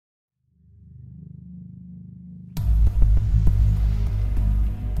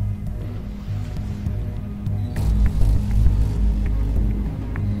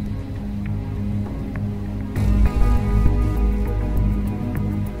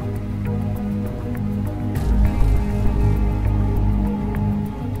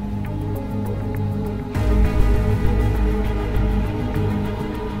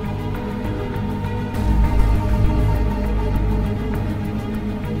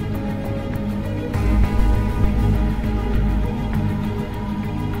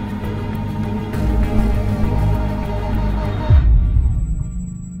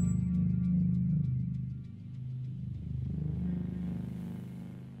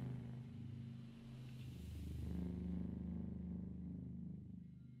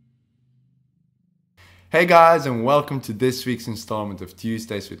Hey guys, and welcome to this week's installment of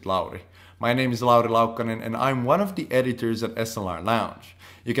Tuesdays with Lauri. My name is Lauri Laukkanen and I'm one of the editors at SLR Lounge.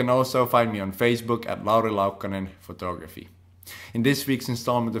 You can also find me on Facebook at Lauri Laukkanen Photography. In this week's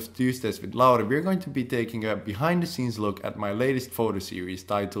installment of Tuesdays with Lauri, we're going to be taking a behind-the-scenes look at my latest photo series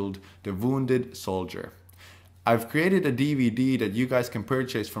titled The Wounded Soldier. I've created a DVD that you guys can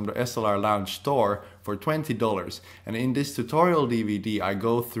purchase from the SLR Lounge store for $20, and in this tutorial DVD I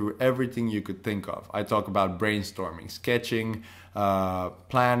go through everything you could think of. I talk about brainstorming, sketching,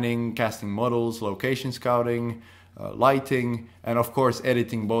 planning, casting models, location scouting, lighting, and of course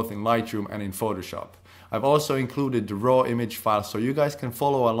editing both in Lightroom and in Photoshop. I've also included the raw image file so you guys can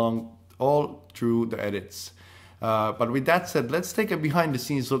follow along all through the edits. But with that said, let's take a behind the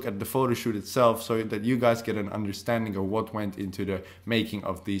scenes look at the photo shoot itself so that you guys get an understanding of what went into the making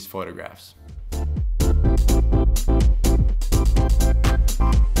of these photographs.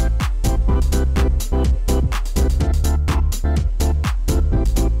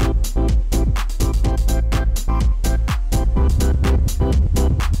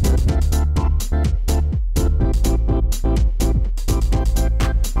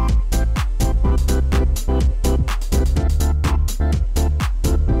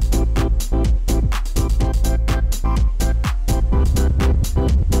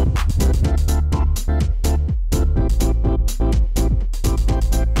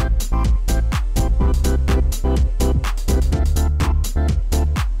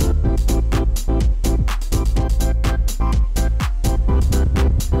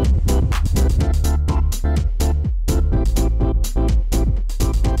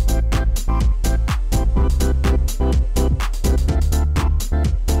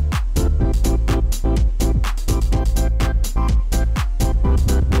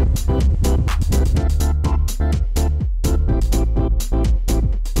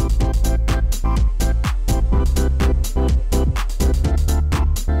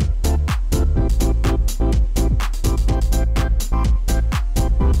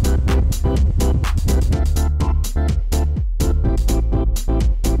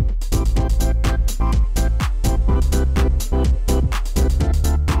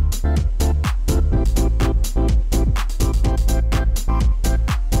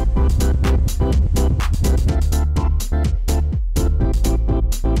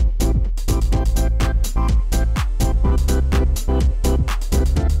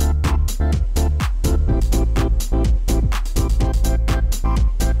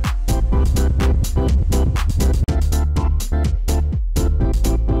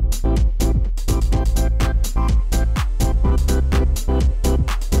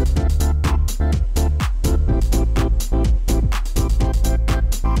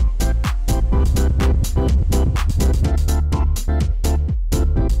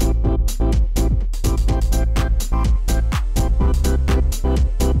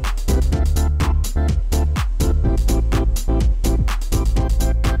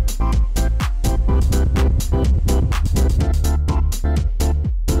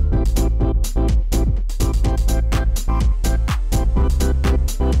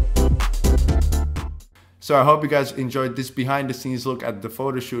 So I hope you guys enjoyed this behind the scenes look at the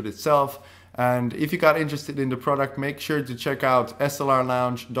photo shoot itself. And if you got interested in the product, make sure to check out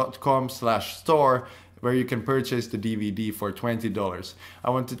slrlounge.com/store where you can purchase the DVD for $20.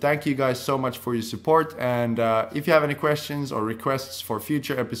 I want to thank you guys so much for your support, and if you have any questions or requests for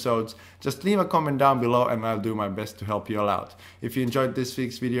future episodes, just leave a comment down below and I'll do my best to help you all out. If you enjoyed this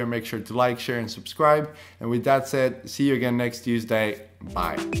week's video, make sure to like, share and subscribe. And with that said, see you again next Tuesday.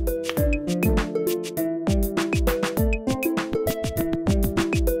 Bye.